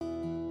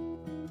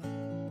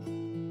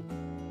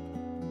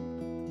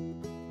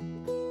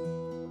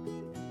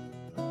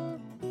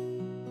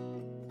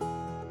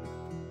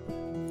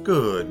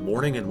Good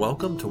morning and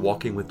welcome to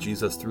Walking with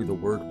Jesus Through the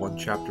Word, one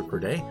chapter per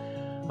day.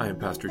 I am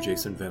Pastor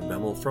Jason Van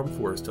Bemmel from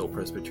Forest Hill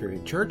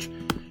Presbyterian Church.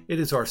 It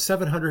is our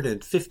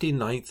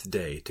 759th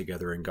day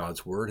together in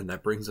God's Word, and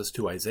that brings us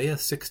to Isaiah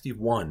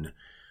 61.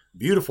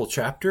 Beautiful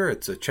chapter.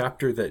 It's a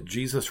chapter that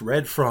Jesus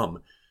read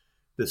from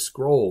the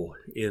scroll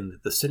in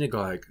the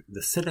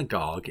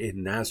synagogue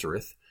in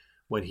Nazareth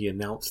when he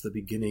announced the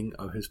beginning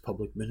of his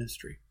public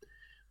ministry.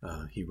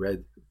 He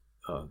read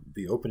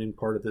the opening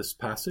part of this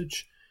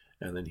passage,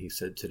 and then he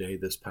said, today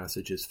this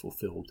passage is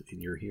fulfilled in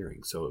your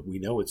hearing. So we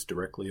know it's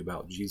directly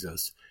about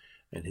Jesus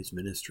and his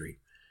ministry.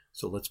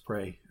 So let's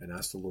pray and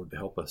ask the Lord to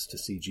help us to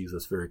see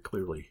Jesus very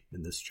clearly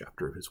in this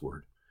chapter of his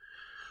word.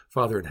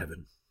 Father in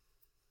heaven,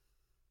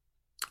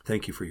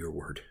 thank you for your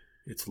word.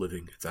 It's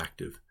living, it's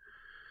active.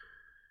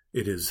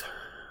 It is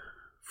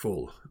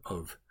full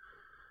of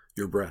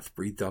your breath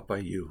breathed out by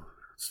you.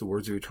 It's the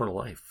words of eternal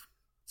life.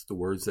 It's the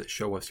words that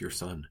show us your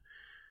Son,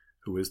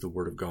 who is the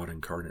Word of God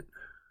incarnate.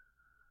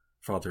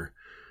 Father,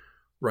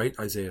 write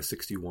Isaiah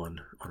 61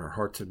 on our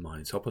hearts and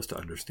minds. Help us to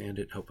understand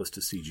it. Help us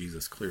to see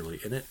Jesus clearly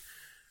in it.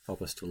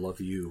 Help us to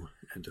love you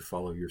and to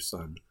follow your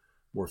Son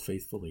more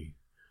faithfully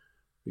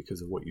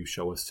because of what you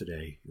show us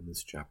today in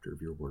this chapter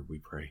of your word, we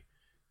pray.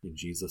 In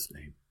Jesus'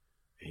 name,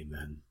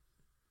 amen.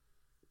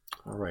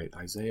 All right,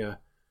 Isaiah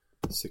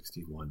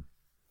 61.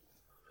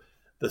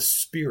 The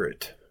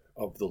Spirit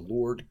of the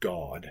Lord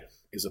God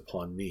is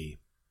upon me,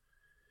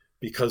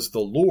 because the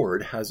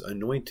Lord has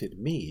anointed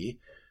me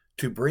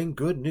to bring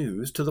good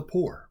news to the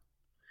poor.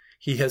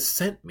 He has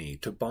sent me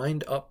to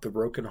bind up the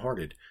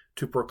brokenhearted,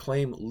 to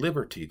proclaim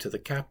liberty to the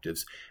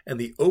captives, and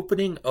the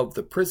opening of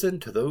the prison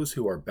to those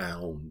who are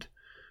bound,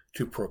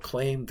 to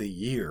proclaim the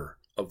year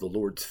of the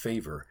Lord's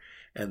favor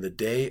and the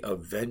day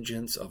of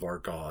vengeance of our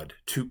God,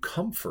 to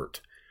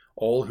comfort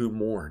all who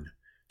mourn,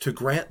 to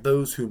grant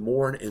those who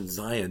mourn in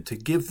Zion, to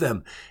give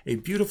them a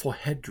beautiful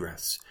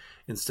headdress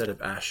instead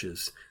of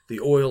ashes, the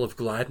oil of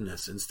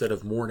gladness instead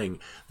of mourning,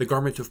 the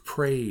garment of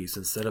praise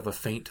instead of a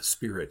faint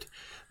spirit,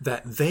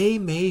 that they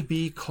may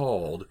be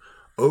called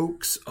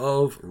oaks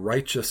of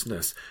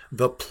righteousness,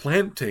 the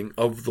planting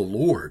of the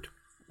Lord,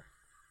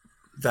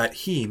 that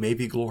he may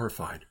be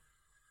glorified.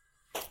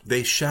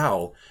 They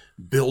shall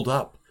build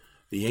up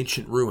the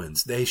ancient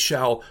ruins. They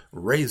shall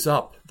raise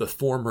up the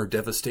former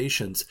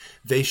devastations.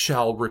 They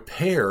shall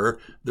repair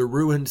the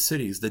ruined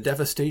cities, the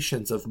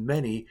devastations of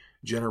many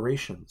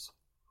generations.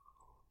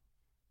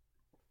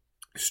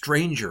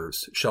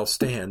 Strangers shall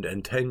stand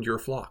and tend your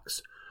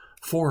flocks.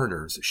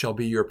 Foreigners shall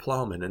be your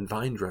plowmen and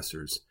vine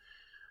dressers.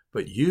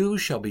 But you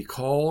shall be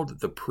called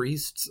the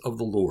priests of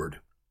the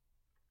Lord.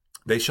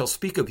 They shall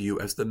speak of you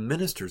as the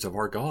ministers of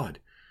our God.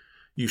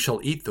 You shall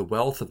eat the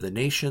wealth of the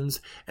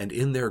nations, and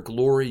in their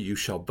glory you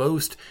shall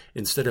boast.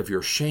 Instead of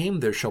your shame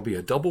there shall be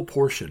a double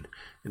portion.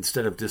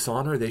 Instead of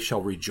dishonor they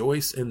shall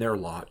rejoice in their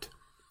lot.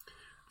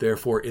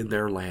 Therefore in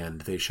their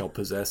land they shall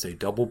possess a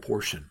double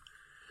portion.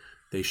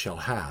 They shall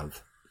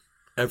have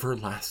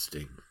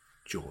everlasting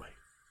joy.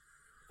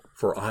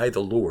 For I, the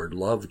Lord,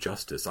 love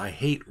justice. I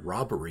hate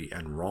robbery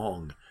and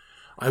wrong.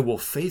 I will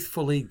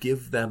faithfully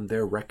give them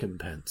their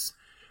recompense,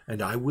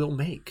 and I will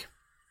make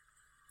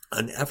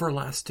an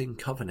everlasting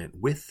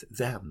covenant with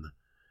them.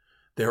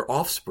 Their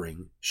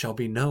offspring shall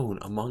be known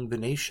among the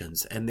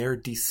nations, and their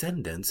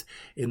descendants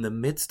in the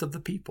midst of the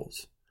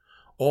peoples.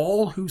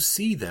 All who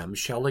see them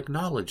shall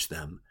acknowledge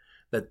them,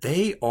 that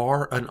they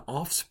are an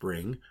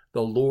offspring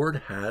the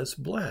Lord has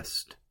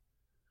blessed.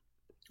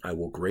 I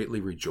will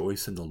greatly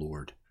rejoice in the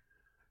Lord.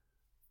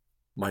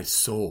 My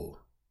soul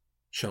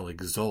shall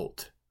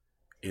exult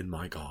in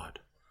my God,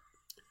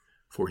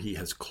 for he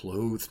has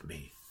clothed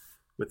me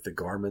with the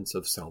garments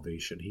of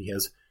salvation. He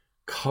has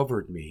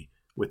covered me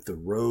with the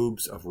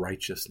robes of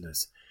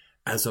righteousness,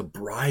 as a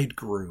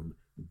bridegroom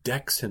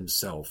decks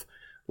himself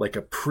like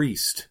a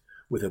priest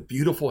with a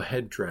beautiful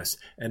headdress,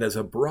 and as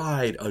a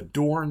bride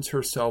adorns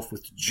herself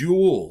with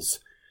jewels.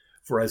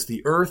 For as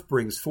the earth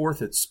brings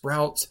forth its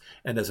sprouts,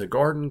 and as a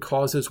garden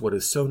causes what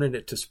is sown in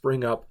it to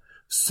spring up,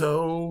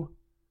 so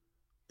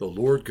the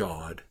Lord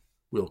God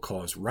will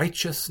cause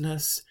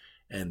righteousness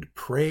and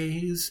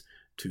praise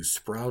to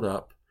sprout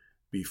up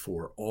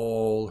before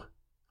all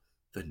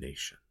the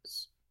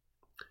nations.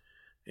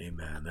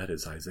 Amen. That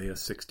is Isaiah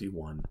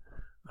 61.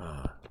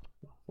 Back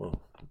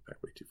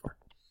way too far.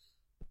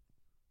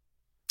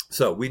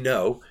 So we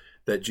know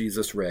that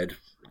Jesus read,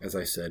 as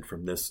I said,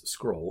 from this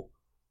scroll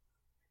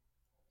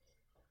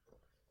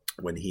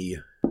when he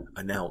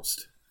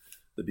announced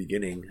the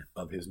beginning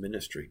of his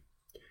ministry.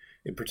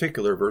 In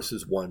particular,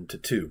 verses 1 to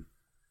 2.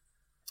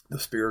 The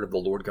Spirit of the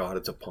Lord God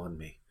is upon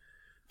me,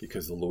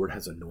 because the Lord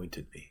has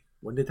anointed me.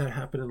 When did that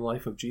happen in the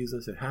life of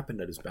Jesus? It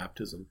happened at his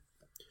baptism.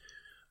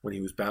 When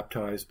he was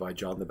baptized by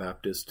John the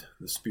Baptist,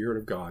 the Spirit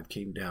of God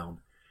came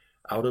down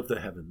out of the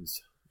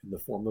heavens in the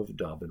form of a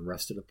dove and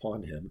rested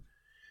upon him.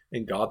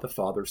 And God the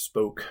Father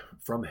spoke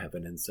from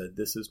heaven and said,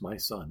 "This is my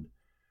Son,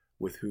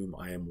 with whom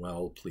I am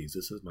well pleased.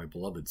 This is my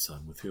beloved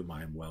Son, with whom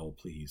I am well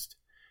pleased."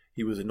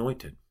 He was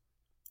anointed.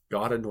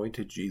 God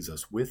anointed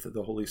Jesus with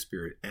the Holy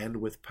Spirit and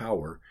with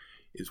power,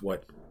 is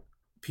what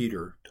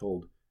Peter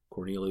told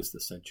Cornelius the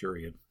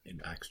centurion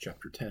in Acts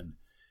chapter 10.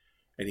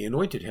 And he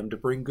anointed him to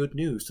bring good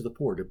news to the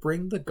poor, to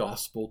bring the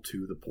gospel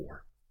to the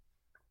poor,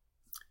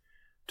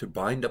 to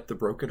bind up the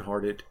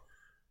brokenhearted,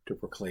 to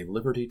proclaim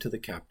liberty to the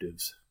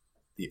captives,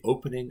 the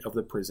opening of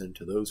the prison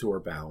to those who are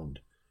bound,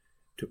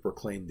 to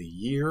proclaim the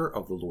year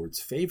of the Lord's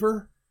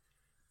favor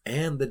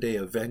and the day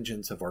of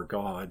vengeance of our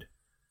God,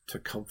 to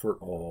comfort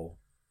all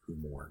who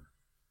mourn.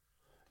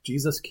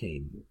 Jesus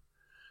came.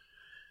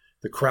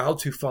 The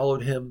crowds who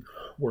followed him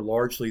were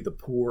largely the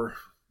poor,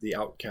 the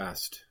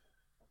outcast,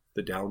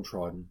 the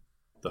downtrodden,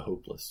 the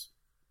hopeless.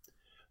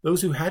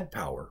 Those who had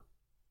power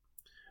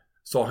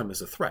saw him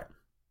as a threat,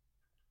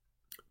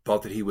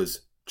 thought that he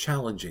was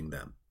challenging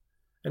them.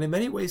 And in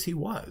many ways he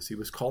was. He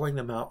was calling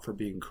them out for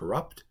being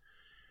corrupt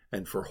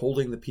and for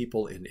holding the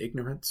people in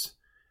ignorance,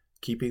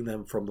 keeping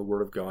them from the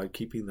Word of God,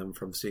 keeping them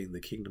from seeing the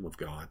kingdom of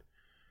God.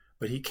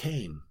 But he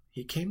came.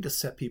 He came to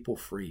set people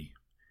free.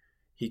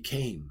 He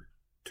came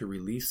to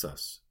release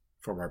us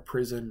from our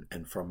prison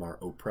and from our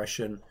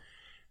oppression.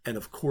 And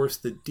of course,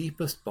 the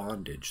deepest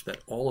bondage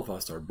that all of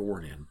us are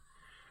born in,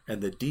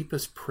 and the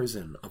deepest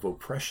prison of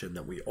oppression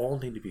that we all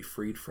need to be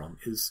freed from,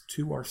 is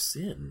to our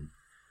sin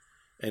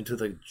and to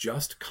the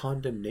just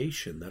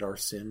condemnation that our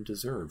sin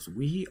deserves.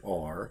 We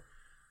are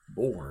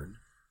born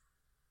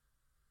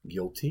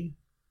guilty,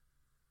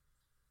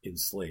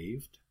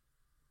 enslaved,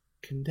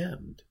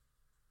 condemned,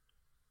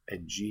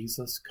 and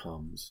Jesus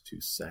comes to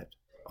set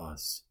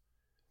us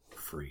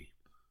free.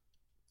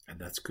 And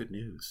that's good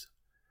news.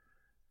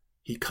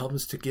 He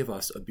comes to give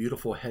us a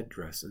beautiful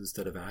headdress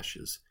instead of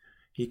ashes.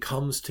 He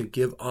comes to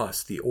give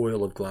us the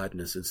oil of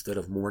gladness instead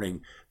of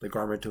mourning, the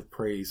garment of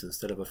praise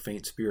instead of a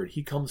faint spirit.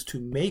 He comes to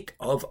make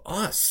of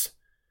us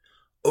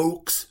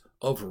oaks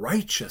of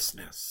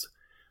righteousness,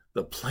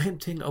 the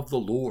planting of the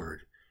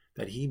Lord,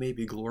 that he may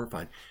be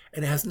glorified.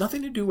 And it has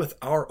nothing to do with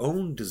our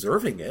own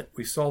deserving it.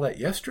 We saw that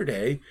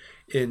yesterday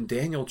in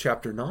Daniel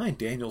chapter 9,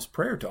 Daniel's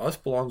prayer. To us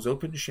belongs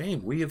open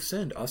shame. We have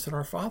sinned, us and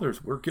our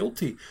fathers. We're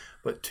guilty.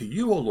 But to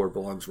you, O Lord,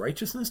 belongs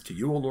righteousness. To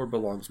you, O Lord,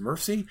 belongs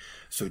mercy.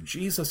 So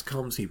Jesus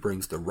comes. He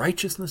brings the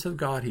righteousness of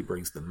God. He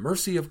brings the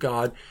mercy of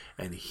God.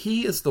 And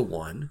he is the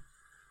one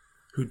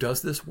who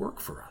does this work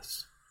for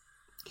us.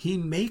 He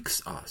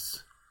makes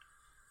us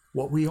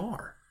what we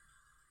are.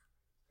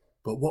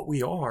 But what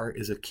we are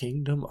is a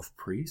kingdom of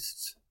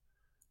priests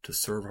to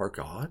serve our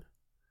God.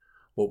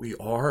 What we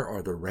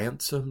are the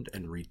ransomed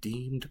and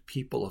redeemed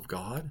people of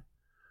God.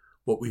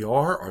 What we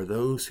are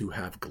those who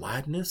have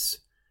gladness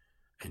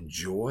and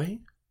joy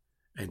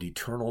and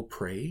eternal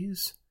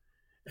praise,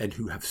 and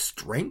who have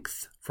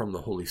strength from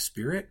the Holy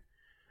Spirit,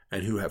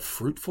 and who have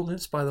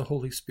fruitfulness by the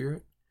Holy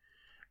Spirit,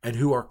 and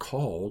who are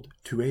called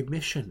to a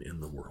mission in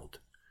the world.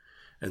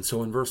 And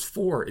so in verse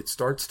 4, it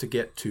starts to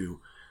get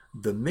to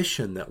the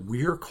mission that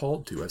we're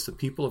called to as the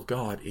people of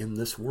God in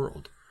this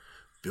world.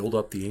 Build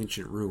up the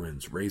ancient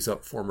ruins, raise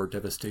up former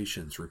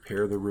devastations,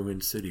 repair the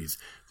ruined cities,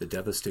 the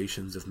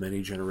devastations of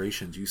many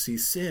generations. You see,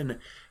 sin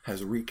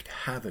has wreaked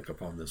havoc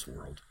upon this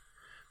world.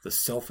 The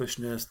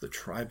selfishness, the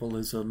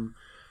tribalism,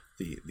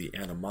 the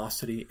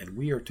animosity, and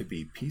we are to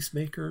be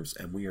peacemakers,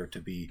 and we are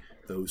to be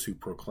those who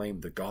proclaim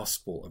the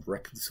gospel of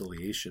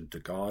reconciliation to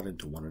God and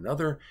to one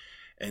another,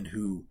 and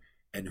who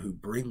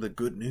bring the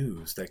good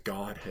news that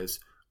God has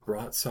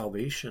brought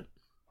salvation,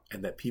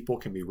 and that people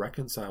can be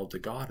reconciled to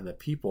God, and that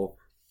people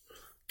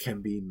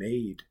can be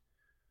made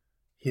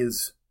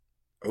his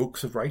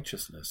oaks of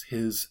righteousness,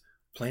 his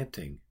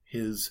planting,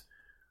 his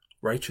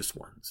righteous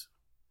ones.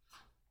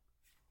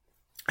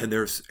 And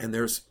there's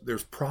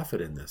profit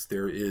in this.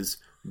 There is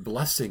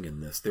blessing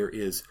in this. There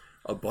is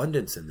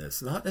abundance in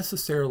this. Not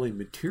necessarily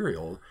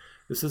material.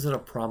 This isn't a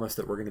promise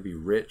that we're going to be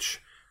rich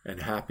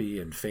and happy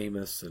and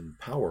famous and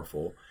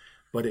powerful.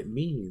 But it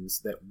means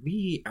that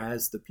we,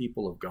 as the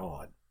people of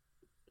God,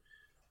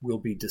 will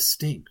be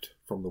distinct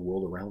from the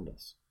world around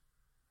us.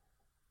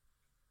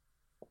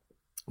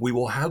 We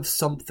will have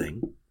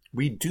something,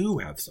 we do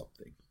have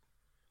something,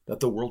 that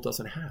the world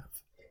doesn't have,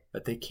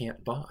 that they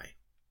can't buy.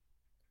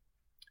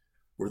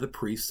 We're the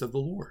priests of the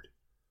Lord.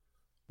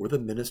 We're the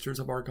ministers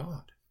of our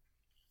God.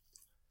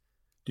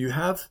 Do you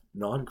have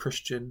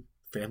non-Christian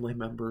family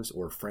members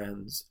or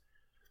friends,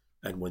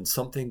 and when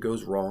something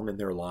goes wrong in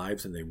their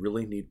lives and they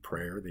really need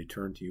prayer, they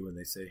turn to you and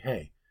they say,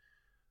 hey,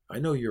 I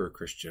know you're a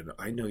Christian.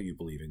 I know you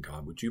believe in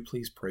God. Would you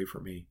please pray for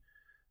me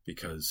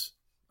because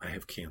I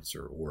have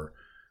cancer? Or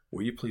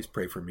will you please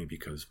pray for me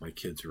because my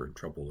kids are in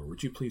trouble? Or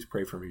would you please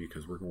pray for me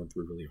because we're going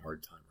through a really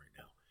hard time right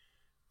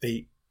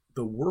now?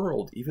 The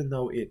world, even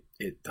though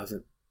it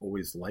doesn't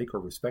always like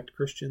or respect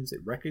Christians, it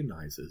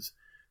recognizes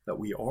that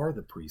we are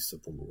the priests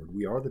of the Lord.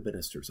 We are the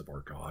ministers of our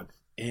God.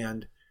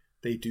 And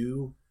they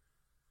do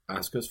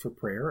ask us for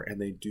prayer,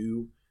 and they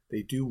do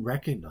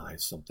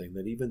recognize something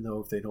that even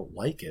though if they don't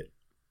like it,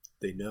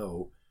 they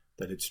know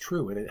that it's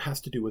true, and it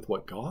has to do with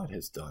what God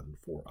has done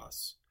for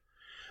us.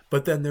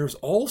 But then there's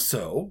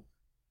also,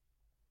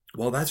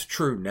 well, that's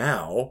true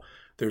now,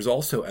 there's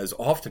also, as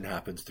often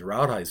happens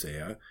throughout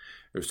Isaiah,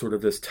 there's sort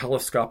of this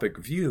telescopic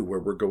view where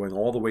we're going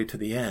all the way to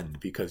the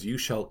end, because you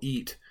shall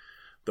eat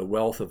the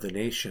wealth of the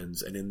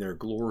nations, and in their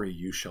glory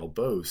you shall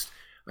boast.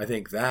 I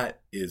think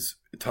that is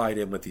tied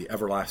in with the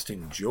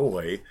everlasting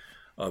joy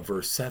of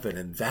verse 7,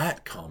 and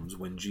that comes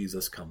when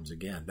Jesus comes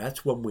again.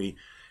 That's when we,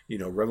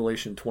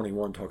 Revelation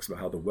 21 talks about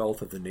how the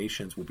wealth of the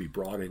nations will be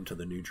brought into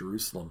the New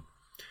Jerusalem,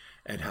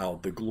 and how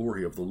the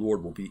glory of the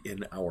Lord will be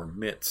in our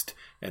midst,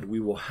 and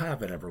we will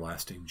have an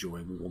everlasting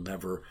joy. We will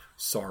never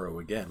sorrow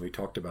again. We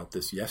talked about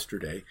this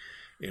yesterday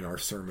in our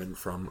sermon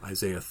from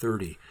Isaiah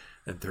 30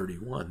 and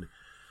 31.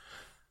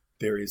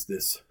 There is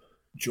this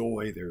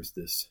joy, there's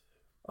this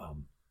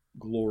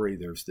glory,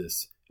 there's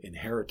this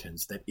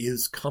inheritance that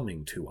is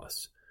coming to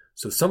us.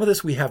 So some of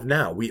this we have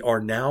now. We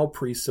are now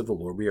priests of the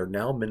Lord. We are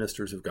now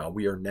ministers of God.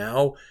 We are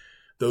now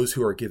those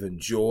who are given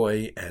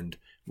joy and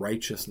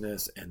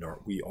righteousness, and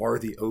we are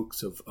the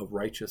oaks of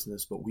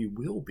righteousness, but we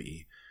will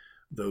be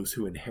those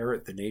who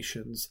inherit the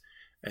nations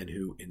and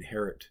who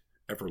inherit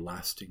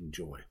everlasting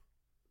joy.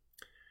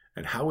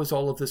 And how is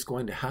all of this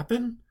going to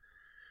happen?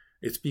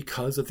 It's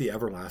because of the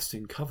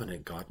everlasting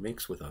covenant God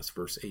makes with us,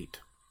 verse 8.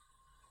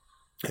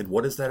 And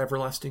what is that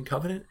everlasting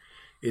covenant?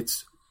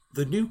 It's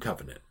the new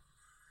covenant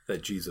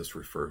that Jesus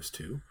refers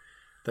to,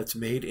 that's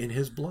made in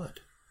his blood.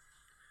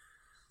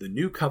 The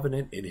new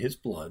covenant in his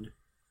blood,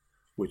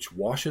 which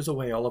washes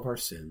away all of our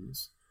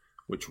sins,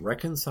 which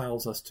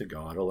reconciles us to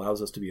God,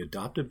 allows us to be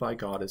adopted by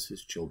God as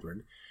his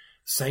children,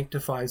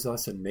 sanctifies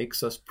us and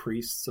makes us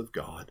priests of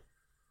God.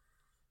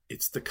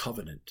 It's the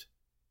covenant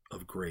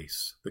of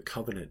grace, the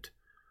covenant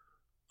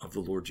of the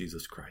Lord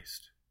Jesus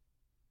Christ.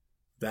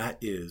 That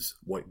is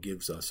what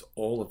gives us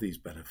all of these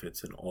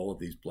benefits and all of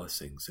these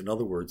blessings. In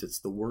other words, it's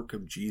the work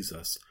of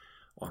Jesus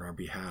on our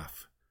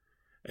behalf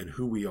and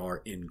who we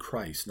are in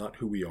Christ, not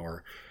who we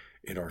are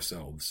in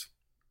ourselves.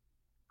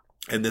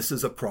 And this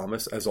is a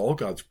promise, as all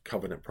God's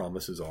covenant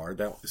promises are,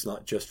 that is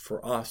not just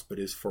for us, but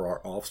is for our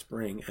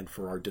offspring and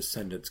for our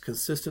descendants.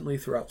 Consistently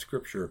throughout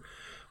Scripture,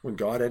 when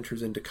God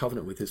enters into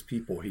covenant with his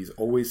people, he's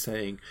always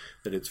saying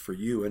that it's for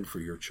you and for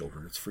your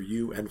children. It's for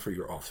you and for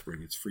your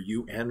offspring. It's for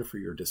you and for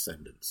your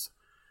descendants.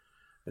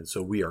 And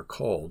so we are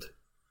called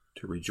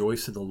to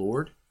rejoice in the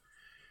Lord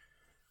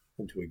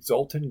and to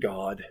exult in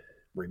God,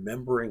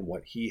 remembering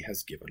what he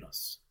has given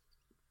us.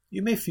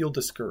 You may feel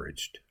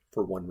discouraged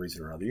for one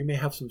reason or another. You may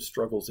have some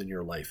struggles in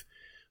your life,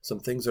 some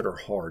things that are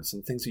hard,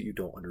 some things that you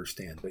don't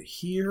understand. But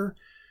here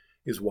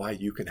is why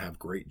you can have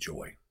great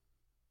joy.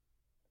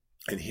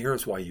 And here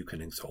is why you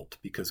can exult,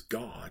 because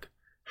God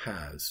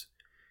has,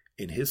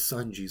 in his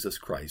Son Jesus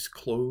Christ,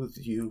 clothed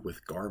you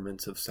with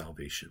garments of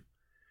salvation.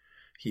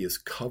 He has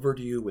covered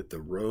you with the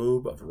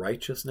robe of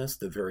righteousness,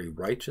 the very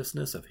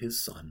righteousness of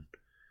his Son.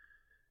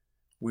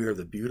 We are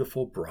the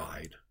beautiful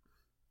bride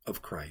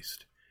of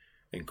Christ,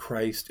 and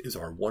Christ is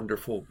our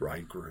wonderful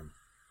bridegroom.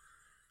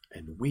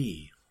 And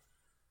we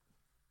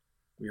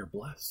are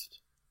blessed.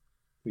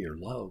 We are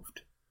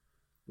loved.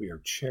 We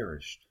are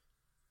cherished.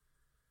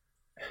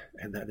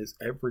 And that is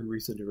every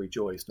reason to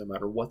rejoice, no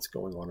matter what's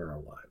going on in our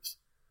lives.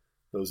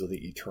 Those are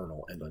the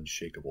eternal and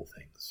unshakable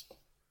things.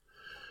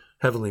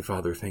 Heavenly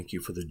Father, thank you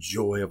for the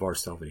joy of our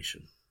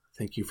salvation.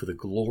 Thank you for the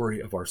glory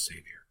of our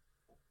Savior.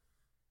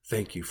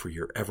 Thank you for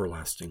your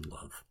everlasting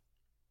love.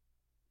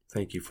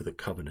 Thank you for the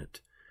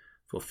covenant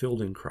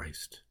fulfilled in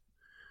Christ,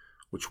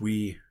 which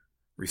we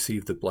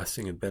receive the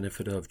blessing and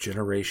benefit of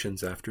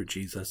generations after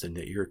Jesus, and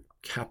that you're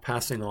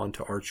passing on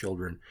to our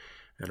children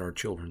and our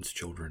children's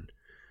children,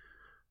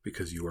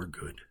 because you are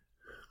good.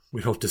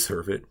 We don't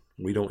deserve it.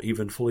 We don't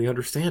even fully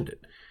understand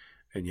it,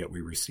 and yet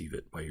we receive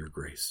it by your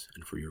grace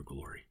and for your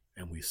glory.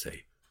 And we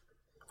say,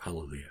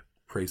 hallelujah.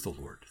 Praise the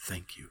Lord.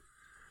 Thank you.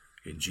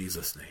 In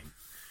Jesus' name,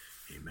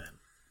 amen.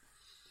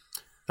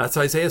 That's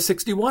Isaiah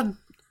 61.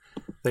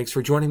 Thanks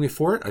for joining me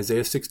for it.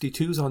 Isaiah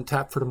 62 is on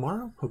tap for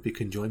tomorrow. Hope you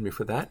can join me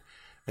for that.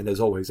 And as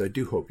always, I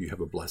do hope you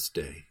have a blessed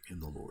day in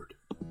the Lord.